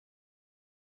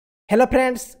Hello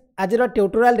friends, आज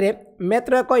tutorial रे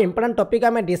मैथ्र एक इंपोर्टेंट टॉपिक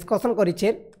आम डिस्कसन करें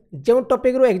जो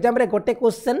टॉपिक रू एग्जाम रे गोटे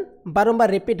क्वेश्चन बारंबार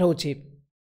रिपीट होउछि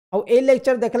आउ ए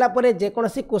लेक्चर देखला परे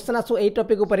जेकोसी क्वेश्चन आसु ए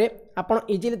टॉपिक उपरे आपण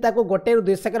इजीली ताको गोटे रू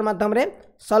 2 सेकंड माध्यम रे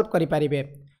सॉल्व करि पारिबे।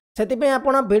 सेति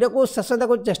आपण वीडियो को शेष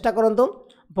देखो चेष्टा करंतु।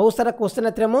 बहुत सारा क्वेश्चन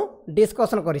एथरे मु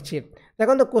डिस्कसन करिछि।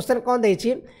 देखंतु क्वेश्चन कोन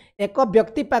देछि, एक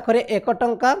व्यक्ति पाखरे 1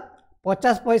 टंका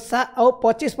 50 पैसा और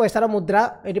 25 पैसार मुद्रा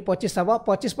ये 25 हम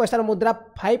 25 पैसार मुद्रा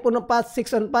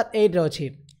 5:6:8 अच्छी।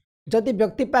 जदि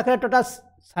व्यक्ति पाखे टोटाल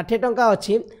 60 टंका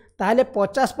अच्छी ताहले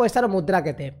 50 पैसार मुद्रा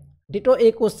केते डिटो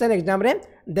ए क्वेश्चन एग्जाम रे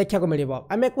देखा मिल।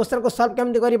 आम क्वेश्चन को सॉल्व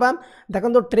केमती करवा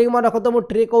देखो ट्रिक मन रखु मुझे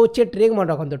ट्रिक कहूँ ट्रिक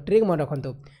मन रखु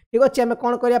ठीक अच्छे। आम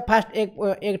कौन कर फास्ट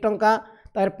एक टंका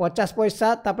 50 पैसा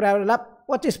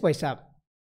 25 पैसा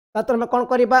तार आम कौन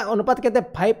करवा अनुपात के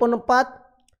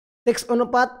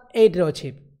 5:6:8 अच्छी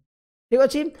ठीक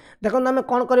अच्छे। देखो आम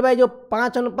कौन करवा जो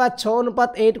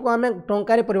 5:6:8 को आम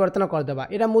टंकार परिवर्तन करदे।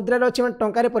 यहाँ मुद्रा अच्छी मैंने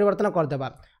टंकार परिवर्तन करदे।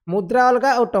 मुद्रा अलग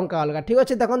और टंका अलग ठीक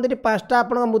अच्छे। देखो ये 5टा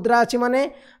आप मुद्रा अच्छी माने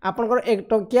आपंकर 1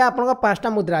 टंकिया आप 5टा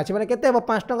मुद्रा अच्छी मैंने के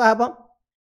 5 टंका हम।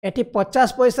 ये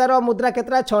 50 पैसार मुद्रा के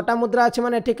 6टा मुद्रा अच्छी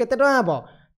मैंने ये के हम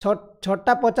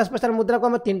 6टा 50 पैसार मुद्रा को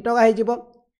आम 3 टंका हो।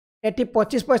 ये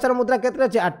 25 पैसार मुद्रा के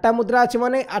 8टा मुद्रा अच्छी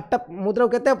मैंने 8टा मुद्रा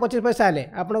के 25 पैसा हेले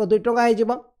आप 2 टंका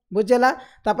हो बुझेगा।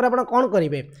 तापर आप कौन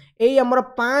करेंगे यही आमर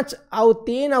 5 आउ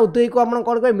 3 आउ 2 को आप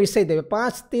कौन करेंगे मिसई देवे।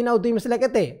 5 3 आउ 2 मिसले के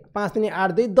 5 3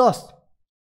 8 2 10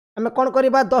 आम कौन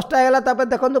करवा 10टा है।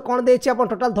 देखो कौन दे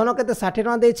टोटाल धन के 60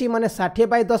 टका दे माने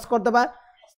 60/10 करदे।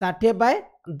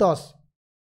 60/10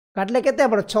 काटले के 6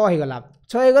 होगा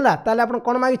 6 होगा ताले आप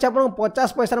कौन मांगी आप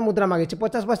 50 पैसार मुद्रा मांगी।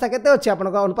 50 पैसा के अच्छे आप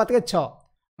अनुपात के 6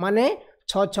 माने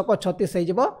 6 6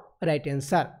 36 हो राइट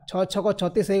आंसर। 6 6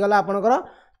 36 होगा आपंकर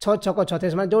 6 6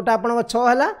 36 माने जोटा आप 6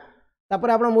 है तापर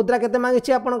आप मुद्रा के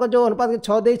मांगी आप जो अनुपात के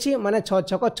 6 देछि माने 6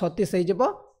 6 36 हो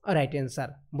राइट आंसर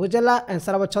बुझेगा।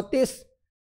 आंसर हम 36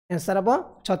 आंसर हम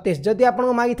 36। जदि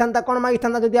आपको मांगी था कौन मांगी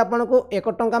था जदि आपको 1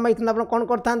 टंका मांगी था कौन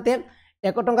करते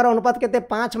 1 टंकार अनुपात के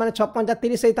 5 माने 6 5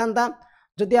 30 होता।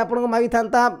 जदि आपको मांगी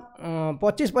था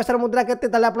 25 पैसार मुद्रा के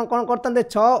कौन करते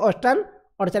 6 8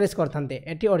 48 करते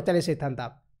ये 48 होता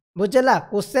बुझेगा।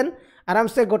 क्वेश्चन आराम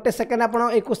से गोटे सेकेंड आप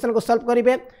क्वेश्चन को सॉल्व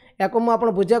करेंगे। या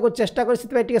मुझे बुझा चेष्टा कर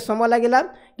समय लगे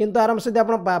किंतु आराम से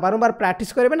आप बारंबार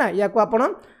प्रैक्टिस करेंगे ना या आप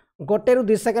गोटे रू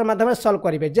 2 सेकेंड माध्यम सॉल्व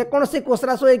करेंगे। जेकोसी क्वेश्चन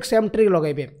आसो एक सेम ट्रिक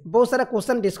लगे। बहुत सारा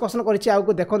क्वेश्चन डिस्कसन कर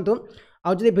देखूँ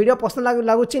आदि वीडियो पसंद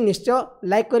लगुच निश्चय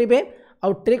लाइक करेंगे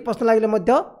आउ ट्रिक पसंद लगे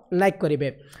लाइक करेंगे।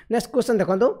 नेक्स्ट क्वेश्चन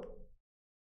देखो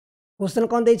क्वेश्चन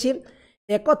कौन दे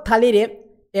एक थाली रे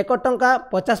 1 टंका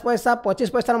 50 पैसा 25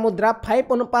 पैसार मुद्रा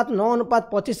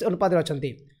 5:9:25 अच्छा।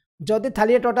 जदि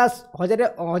थाली टोटाल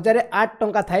 1008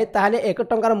 टंका थाए ताहले 1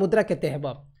 टंकार मुद्रा केते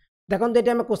हेबो। देखो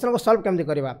ये आम क्वेश्चन को सॉल्व केमती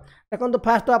करवा। देखो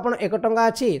फास्ट तो आप 1 टंका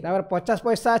अच्छी 50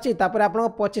 पैसा अच्छी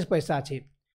आप 25 पैसा अच्छी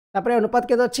तापर अनुपात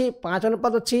के अच्छी 5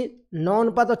 अनुपात अच्छी 9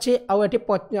 अनुपात अच्छी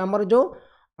आमर जो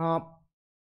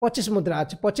 25 मुद्रा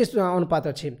अच्छी 25 अनुपात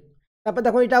अच्छी। तापर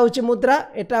देखो यहाँ हूँ मुद्रा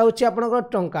यहाँ हूँ आपंकर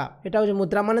टंका यहाँ हूँ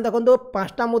मुद्रा माने देखो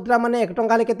 5टा मुद्रा माने 1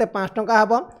 टंका के 5 टंका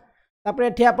हम। तापर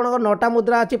ये आप 9टा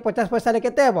मुद्रा अच्छी 50 पैसा के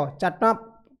 4 टंका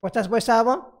 50 पैसा हम।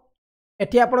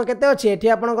 ये आप अच्छी ये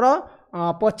आपंकर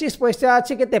 25 पैसा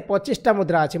अच्छी के 25टा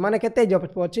मुद्रा अच्छी माने के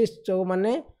 25 जो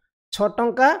माने 6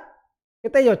 टंका के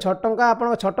 6 टंका आप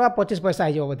 6 टंका 25 पैसा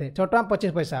हो बोधे 6 टंका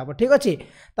 25 पैसा हम ठीक अच्छे।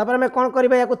 तापर आम कौन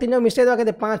करवा या 3 मिसई देवा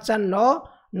के 5 4 9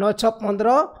 9 6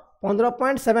 15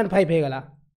 15.75 होगा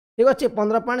ठीक अच्छे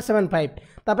 15.75।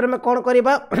 तापर आम कौन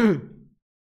करवा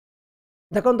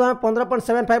देखो आम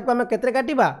 15.75 को आम के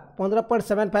काटा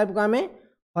 15.75 को आम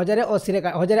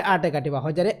 1008 काटा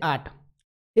 1008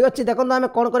 ठीक अच्छे। देखो आम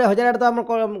कौन कर 1008 तो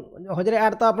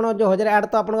 1008 तो आप जो 1008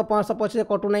 तो आप 525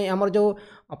 कटू ना आम जो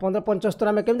 1575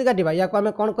 आम केमती काटा या आम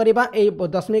कौन करवा ये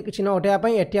दशमिक चिन्ह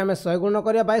उठाई ये आम 100 गुण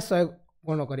करवा 100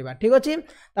 गुण करवा ठीक अच्छे।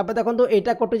 तापर देखो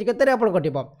यहाँ कटुच के आप कट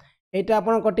यहाँ आप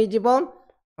कटिज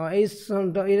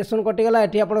ये शून कटिगला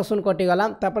ये आप शून कटिगला।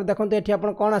 तापर देखो ये आप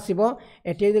कौन आसो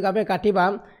ये आम काटा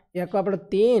या आप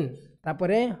 3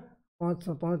 तापर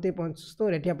 35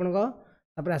 75 ये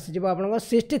आप आसीज आप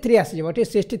 63 आसीज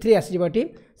 63 आसीज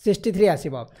 63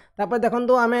 आसो। तापर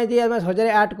देखो आम यदि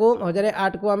 1008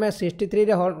 को आम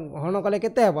 63 हरण कले के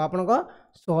आप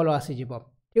 16 आसीज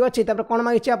ठीक अच्छे। तापर कौन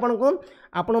मांगी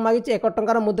आपको मांगी 1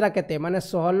 टंकार मुद्रा के माने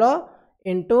 16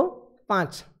 ×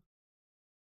 5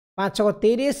 5 6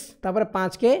 30 तापर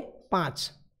 5 के 5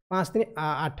 5 3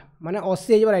 8 माने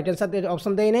 80 हो राइट आंसर।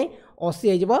 ऑप्शन दे नहीं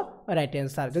 80 हो राइट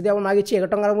आंसर। जदि आप मांगी 1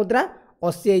 टंकार मुद्रा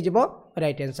 80 हो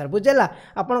राइट आंसर बुझेगा।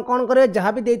 आप कौन करेंगे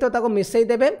जहाँ भी देते मिसई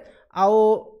देवे आउ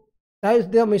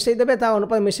मिसई देवे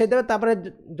अनुपात मिसई देवे तापर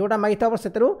जोटा मागी था से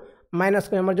माइनस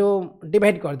जो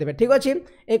डिवाइड करदे। ठीक अच्छे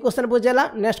ये क्वेश्चन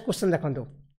बुझेगा। नेक्स्ट क्वेश्चन देखो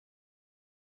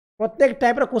प्रत्येक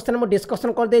टाइप क्वेश्चन मुझे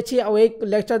डिस्कसन कर देछि और एक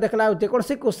लेक्चर देखला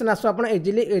जेकोसी क्वेश्चन आसो आप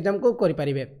इजिली एग्जाम को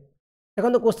करेंगे।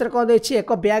 देखो क्वेश्चन कौन देछि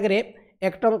एक बैग रे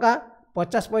 1 टंका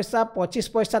 50 पैसा 25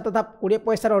 पैसा तथा 20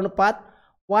 पैसार अनुपात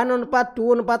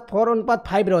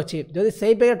 1:2:4:5 अच्छी जदि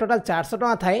से बैग टोटाल 400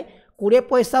 टका थाए 20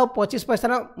 पैसा और 25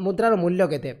 पैसार मुद्रार मूल्य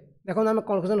केते। देखो आम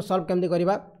क्वेश्चन सॉल्व केमती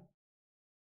करवा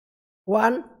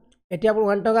 1 एटी आप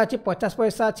 1 टका अच्छी 50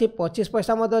 पैसा अच्छी 25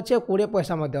 पैसा अच्छी और 20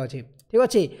 पैसा अच्छी। ठीक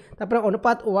अच्छे तापर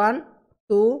अनुपात 1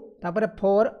 2 तापर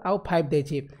 4 आउ 5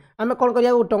 देछि आम कौन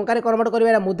करिया टंकार कन्वर्ट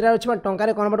करवा मुद्रा अच्छे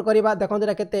टंकार कन्वर्ट करवा। देखो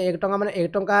केते 1 टका माने 1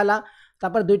 टंका है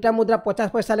तापर 2टा मुद्रा 50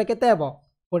 पैसा हेल्ले केते हेबो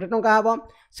 1 टंका हेबो।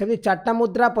 सेमती 4टा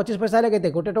मुद्रा 25 पैसा हेल्ले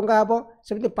केते 1 टंका हेबो।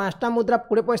 सेमती 5टा मुद्रा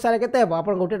 20 पैसा हेल्ले केते हेबो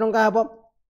आपन 1 टंका हेबो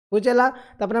बुझेला।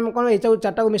 तापर हम कौन ये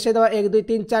 4टा को मिसई देवा 1 2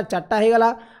 3 4 4टा हो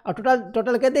गला और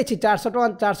टोटाल केते 400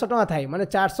 टका थाए माने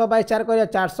 400 बाय 4 करिया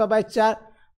 400 बाय 4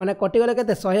 माने कटिगले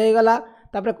केते 100 हो गला।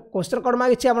 तापर क्वेश्चन कौन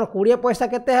मागिछि आपन 20 पैसा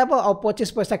केते हेबो और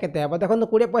 25 पैसा केते हेबो। देखो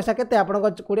 20 पैसा केते आपन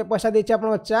 20 पैसा देछि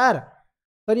आपन 4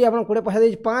 सॉरी आपन 20 पैसा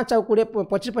देछि 5 और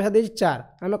 25 पैसा देछि 4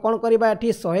 आम कौन करबा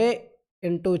एठी 100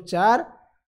 × 4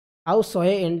 आउ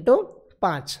 100 ×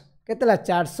 5 केतेला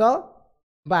 400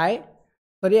 बाय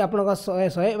सॉरी आपन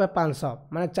 100 बाय 500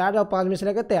 माने 4 और 5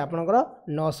 मिसले केते आपन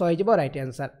 900 हो जिवो राइट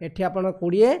आंसर। एठी आपन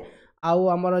 20 आउ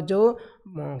आमर जो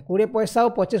 20 पैसा और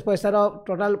 25 पैसार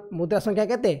टोटाल मुद्रा संख्या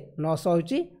केते 900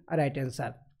 होची राइट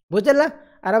आंसर बुझला।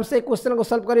 आराम से क्वेश्चन को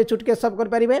सॉल्व करी चुटके सॉल्व कर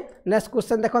पारिबे। नेक्स्ट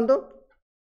क्वेश्चन देखंतु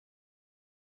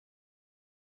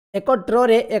एक ड्र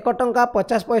रे 1 टंका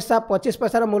 50 पैसा 25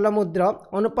 पैसार मूल्य मुद्रा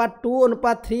अनुपात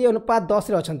 2:3:10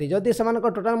 रे अछंती जदि समान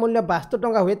टोटाल मूल्य 72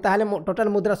 टंका हुए ताहले टोटाल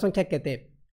मुद्रा संख्या केते।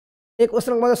 एक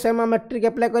क्वेश्चन को सेम मैट्रिक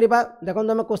अप्लाई करबा। देखो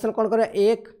हम क्वेश्चन कौन कर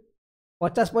 1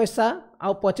 50 पैसा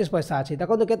आउ 25 पैसा अच्छी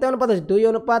देखो केते अनुपात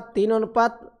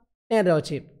 2:3:10 रे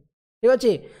अच्छी। ठीक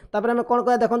अच्छे तापर आम कौन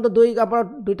कह देखो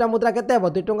 2टा मुद्रा केते हेबो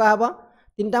 2 टंका हेबो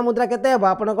 3टा मुद्रा केते हेबो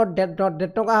आपन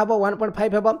 1.5 टंका हेबो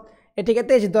 1.5 हेबो। एठी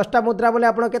केते 10टा मुद्रा बोले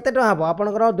आपन केते टंका हेबो आपन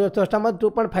 10टा मुद्रा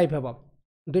 2.5 हेबो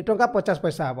 2 टंका 50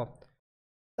 पैसा हेबो।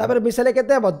 तापर मिसले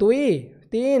केते हेबो 2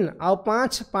 3 आउ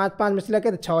 5 5 5 मिसले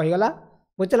केते 6 हो गला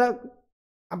बुझला।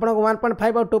 आपन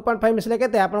 1.5 और 2.5 मिसले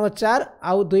केते आपन 4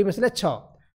 आउ 2 मिसले 6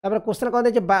 तापर क्वेश्चन कह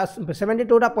दे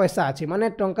 72टा पैसा अच्छी माने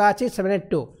टंका अच्छी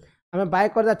 72 आम बाय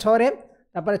कर 6 रे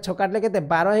तापर 6 काटले केते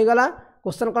 12 हो गला।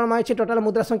 क्वेश्चन कौन मागिछि टोटाल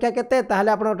मुद्रा संख्या केते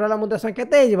ताहले आपन टोटाल मुद्रा संख्या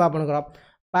केते हिजबा आपन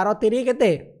 12 3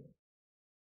 केते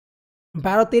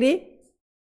 12 3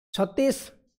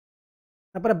 36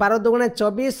 तापर 12 2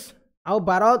 24 आउ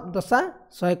 12 10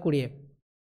 120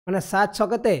 माने 7 6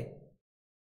 केते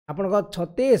आपन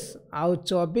 36 आउ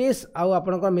 24 आउ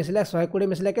आपन मिसले 120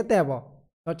 मिसले केते हेबो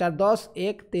 6 4 10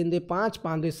 1 3 2 5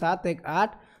 5 2 7 1 8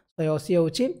 180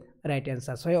 होची राइट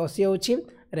आंसर 180 होची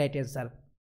राइट आंसर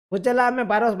बुझला। आम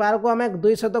 12 को आम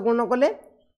 2 सहित गुण कले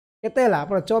केते हला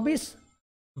आपन 24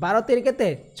 12 3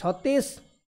 केते 36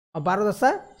 और 12 10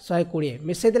 120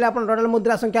 मिसई देले आपन टोटल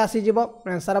मुद्रा संख्या आसी जिवो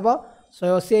आंसर हबो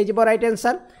 180 हो जिवो राइट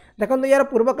आंसर। देखो यार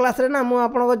पूर्व क्लास रे ना मु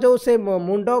आपन जो से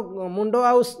मुंडो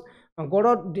आउ गोड़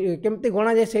केमती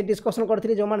गणा जाए से डिस्कसन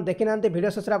करथि जो माने देखि नांते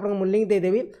वीडियो शेष आपन मु लिंक दे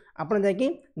देबी आपन जाकी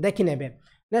देखि नेबे।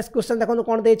 नेक्स्ट क्वेश्चन देखो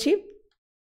कोन देछि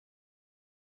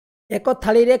एक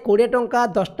थाली रे 20 टंका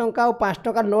 10 टंका और 5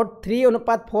 टंका नोट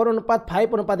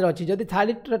 3:4:5 अनुपात अच्छी जदि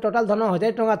थाली टोटाल धन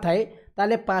 1000 टंका थाए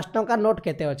ताले 5 टंका नोट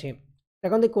केते अच्छी।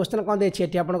 देखो क्वेश्चन कौन देछि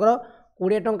एठी आपनकर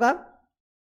 20 टंका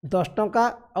 10 टंका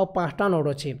और 5 टंका नोट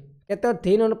अच्छी केते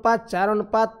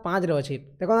 3:4:5 रे अच्छी।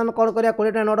 देखो हम कौन करिया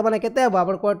 20 टंका नोट माने केते हेबो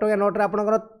आपन 20 टंका नोट रे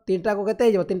आपनकर 3टा को केते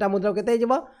हिजबो 3टा मुद्रा केते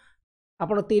हिजबो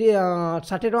आपन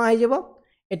 60 टंका हिजबो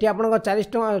एटी आपन 40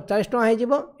 टंका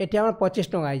हिजबो एटी आपन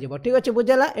 25 टंका हिजबो। ठीक अछि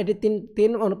बुझला। एटी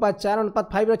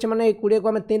 3:4:5 रे अछि माने 20 को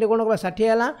हम 3 रे गुण करबा 60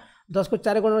 हला 10 को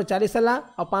 4 गुण 40 हला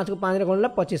और 5 को 5 रे गुण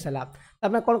 25 हला।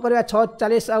 तमे कोन करबा 6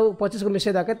 40 और 25 को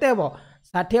मिसे दा केते हेबो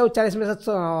 60 और 40 मिसे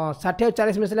 60 और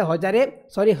 40 मिसले 1000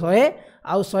 सॉरी 100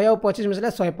 और 100 और 25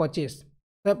 मिसले 125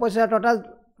 टोटल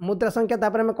मुद्रा संख्या।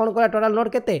 तापर हम कोन करबा टोटल नोट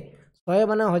केते 100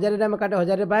 माने 1000 रे हम काटे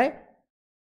 1000 बाय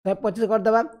 125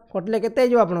 करदेबा कटले केते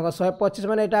जो आपन 125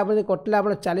 माने एटा आपन कटले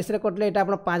आपन 40 रे कटले एटा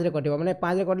आपन 5 रे कटिबो माने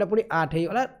 5 रे कटले पुनी 8 हे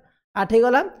गला 8 हे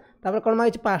गला। तापर कोन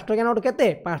माइछ 5 टका नोट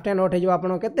केते 5 टका नोट हे जो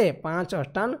आपन केते 5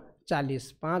 अष्टान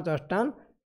 40 5 अष्टान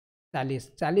 40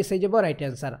 40 हे जबो राइट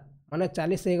आंसर माने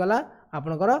 40 हे गला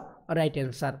आपनकर राइट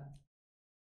आंसर।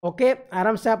 ओके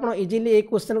आराम से आपन इजीली ए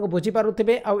क्वेश्चन को बुझी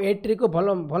पारुथिबे आ ए ट्रिक को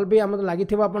भल भी हम लागि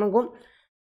थिबो आपन को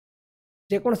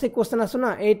जेकोसी क्वेश्चन आसो ना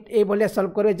ये भाया सल्व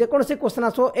करेंगे जेकोसी क्वेश्चन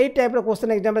आसो यही टाइप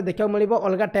क्वेश्चन एग्जाम देखा मिले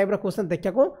अलग टाइप क्वेश्चन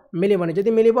देखा मिलबनी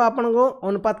जदि मिल आपको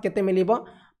अनुपात केते मिल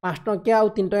 5 टंकिया और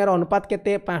 3 टंकार अनुपात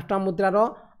केते 5 टंका मुद्रार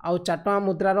आउ 4 टंका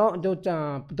मुद्रार जो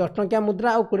 10 टंकिया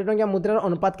मुद्रा और 20 टंकिया मुद्रार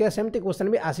अनुपात के सेमती क्वेश्चन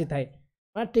भी आसी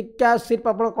थाए ठीक सिर्फ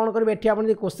आप कौन करेंगे ये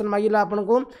आपन क्वेश्चन मागिला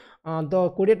आपको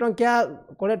 20 टंकिया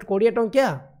 20 टंकिया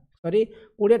सॉरी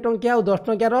 20 टंकिया और 10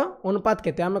 टंकार अनुपात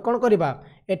केते आम कौन करवा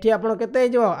एटी आपन केते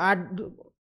जो 8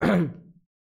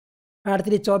 8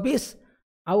 3 24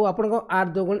 आउ आपन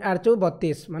 8 2 8 4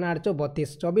 32 माने 8 4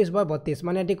 32 24 बाय 32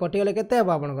 माने एटी कटिगले केते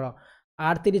हेबो आपनकर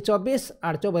 8 3 24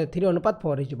 8 4 3 अनुपात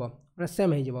 4 हो माने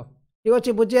सेम हो ठीक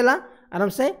अच्छे बुझीगला आराम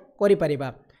से करि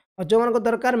परिबा और जो मन को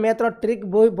दरकार मैथ्र ट्रिक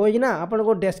बोई ना आपन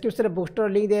को डिस्क्रिप्शन बुक स्टोर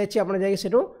लिंक दिया आप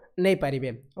नहीं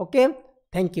पारे ओके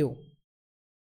थैंक यू।